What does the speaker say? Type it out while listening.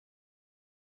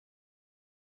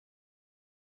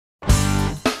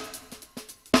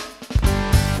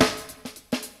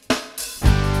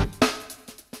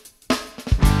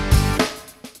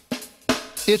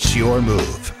It's Your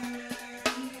Move.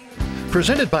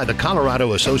 Presented by the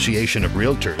Colorado Association of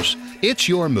REALTORS, It's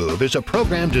Your Move is a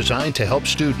program designed to help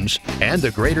students and the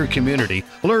greater community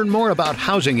learn more about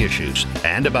housing issues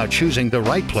and about choosing the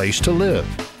right place to live.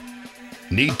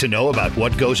 Need to know about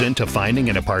what goes into finding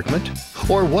an apartment?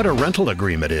 Or what a rental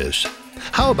agreement is?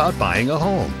 How about buying a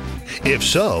home? If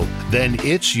so, then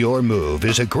It's Your Move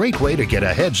is a great way to get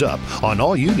a heads up on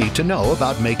all you need to know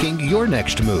about making your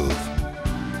next move.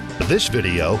 This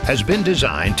video has been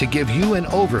designed to give you an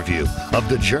overview of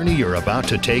the journey you're about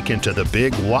to take into the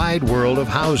big, wide world of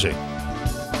housing.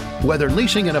 Whether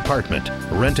leasing an apartment,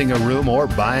 renting a room, or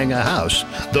buying a house,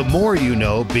 the more you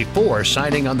know before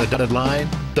signing on the dotted line,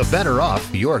 the better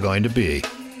off you're going to be.